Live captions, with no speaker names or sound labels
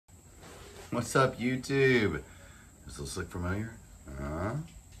What's up, YouTube? Does this look familiar?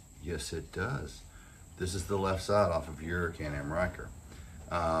 Yes, it does. This is the left side off of your Can-Am Ryker.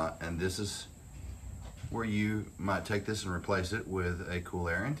 And this is where you might take this and replace it with a cool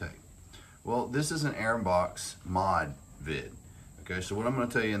air intake. Well, this is an airbox mod vid. Okay, so what I'm going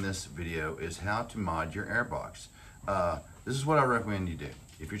to tell you in this video is how to mod your airbox. This is what I recommend you do.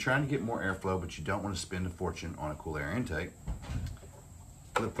 If you're trying to get more airflow but you don't want to spend a fortune on a cool air intake,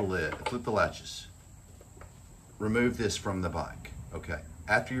 flip the lid, flip the latches. Remove this from the bike. Okay,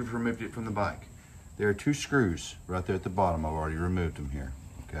 after you've removed it from the bike, there are two screws right there at the bottom. I've already removed them here.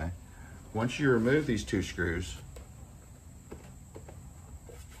 Okay, once you remove these two screws,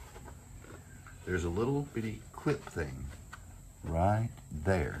 there's a little bitty clip thing right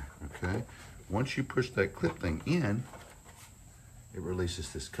there. Okay, once you push that clip thing in, it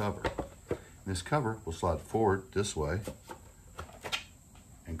releases this cover. And this cover will slide forward this way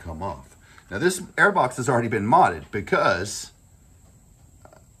and come off. Now this airbox has already been modded because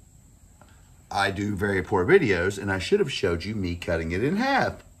I do very poor videos and I should have showed you me cutting it in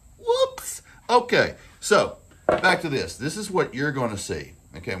half. Whoops. Okay, so back to this. This is what you're gonna see.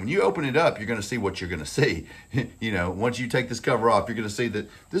 Okay, when you open it up, you're gonna see what you're gonna see. You know, once you take this cover off, you're gonna see that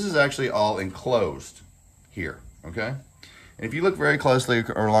this is actually all enclosed here, okay? And if you look very closely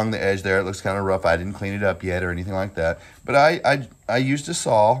or along the edge there, it looks kind of rough. I didn't clean it up yet or anything like that. But I used a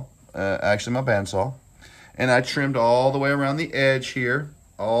saw, actually my bandsaw, and I trimmed all the way around the edge here,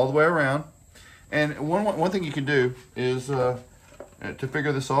 all the way around. And one thing you can do is, to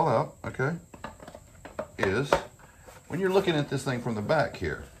figure this all out, okay, is when you're looking at this thing from the back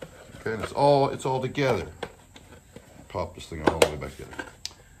here, okay, and it's all together. Pop this thing all the way back together.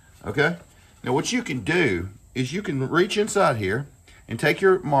 Okay? Now what you can do is you can reach inside here and take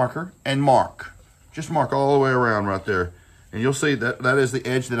your marker and mark. Just mark all the way around right there. And you'll see that that is the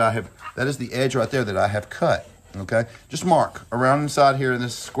edge that I have, that is the edge right there that I have cut. Okay? Just mark around inside here in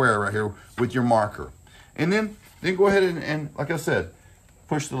this square right here with your marker. And then go ahead and like I said,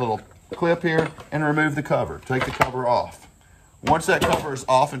 push the little clip here and remove the cover. Take the cover off. Once that cover is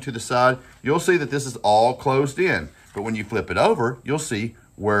off and to the side, you'll see that this is all closed in. But when you flip it over, you'll see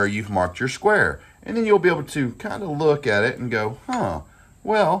where you've marked your square. And then you'll be able to kind of look at it and go, huh,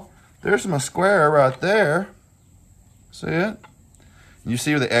 well, there's my square right there. See it? You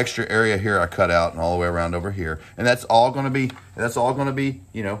see the extra area here I cut out and all the way around over here. And that's all gonna be,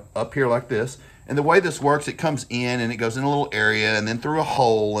 you know, up here like this. And the way this works, it comes in and it goes in a little area and then through a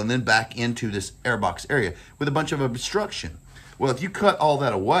hole and then back into this airbox area with a bunch of obstruction. Well, if you cut all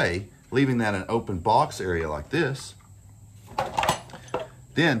that away, leaving that an open box area like this,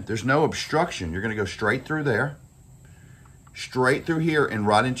 then there's no obstruction. You're gonna go straight through there, straight through here and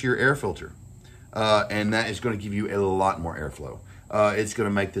right into your air filter. And that is gonna give you a lot more airflow. It's gonna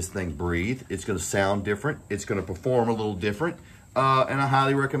make this thing breathe. It's gonna sound different. It's gonna perform a little different. And I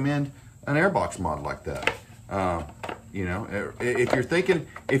highly recommend an airbox mod like that. You know, if you're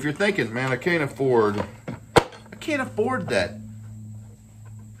thinking, man, I can't afford that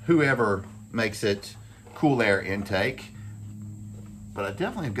whoever makes it cool air intake, but I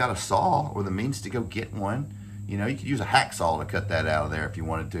definitely have got a saw or the means to go get one. You know, you could use a hacksaw to cut that out of there if you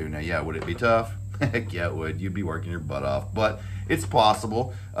wanted to. Now, yeah, would it be tough? Heck yeah, it would. You'd be working your butt off, but it's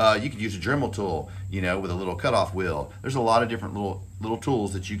possible. You could use a Dremel tool, you know, with a little cutoff wheel. There's a lot of different little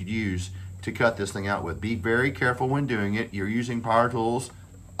tools that you could use to cut this thing out with. Be very careful when doing it. You're using power tools,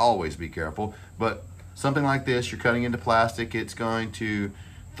 always be careful. But something like this, you're cutting into plastic, it's going to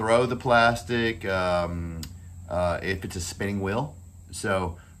throw the plastic if it's a spinning wheel.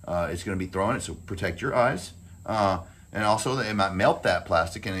 So it's going to be throwing it, so protect your eyes. And also it might melt that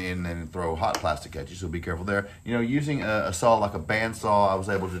plastic and then throw hot plastic at you, so be careful there. You know, using a saw like a bandsaw, I was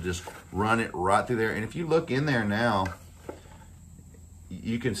able to just run it right through there. And if you look in there now,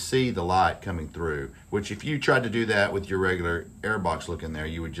 you can see the light coming through, which if you tried to do that with your regular airbox look in there,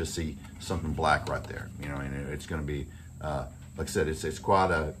 you would just see something black right there. You know, and it's going to be, like I said, it's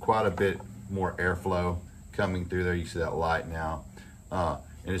quite a bit more airflow coming through there. You see that light now.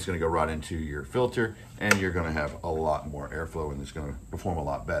 And it's going to go right into your filter and you're going to have a lot more airflow and it's going to perform a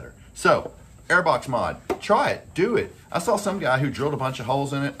lot better. So, airbox mod, try it, do it. I saw some guy who drilled a bunch of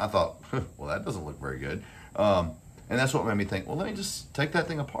holes in it. I thought, well, that doesn't look very good. And that's what made me think, well, let me just take that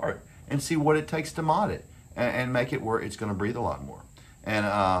thing apart and see what it takes to mod it and make it where it's going to breathe a lot more. And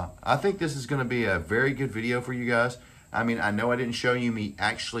I think this is going to be a very good video for you guys. I mean, I know I didn't show you me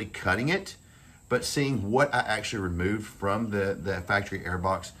actually cutting it, but seeing what I actually removed from the factory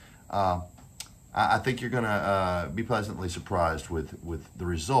airbox, I think you're gonna be pleasantly surprised with the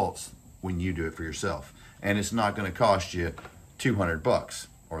results when you do it for yourself. And it's not gonna cost you 200 bucks.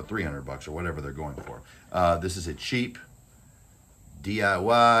 or 300 bucks or whatever they're going for. This is a cheap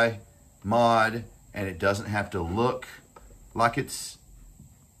DIY mod, and it doesn't have to look like it's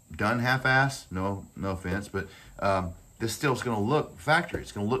done half-ass. No offense, but this still is going to look factory.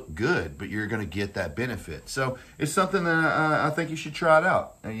 It's going to look good, but you're going to get that benefit. So it's something that I think you should try it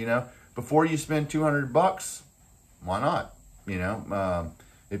out. And, you know, before you spend 200 bucks, why not? You know,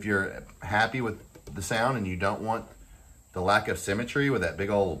 if you're happy with the sound and you don't want the lack of symmetry with that big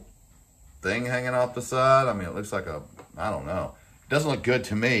old thing hanging off the side, I mean, it looks like a, I don't know. It doesn't look good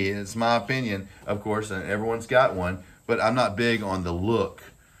to me. It's my opinion, of course, and everyone's got one, but I'm not big on the look.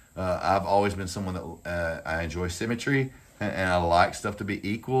 I've always been someone that I enjoy symmetry, and I like stuff to be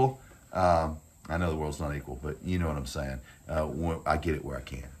equal. I know the world's not equal, but you know what I'm saying. I get it where I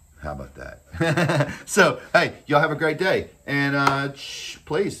can. How about that? So, hey, y'all have a great day, and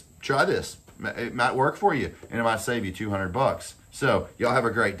please try this. It might work for you, and it might save you 200 bucks. So, y'all have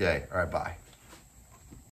a great day. All right, bye.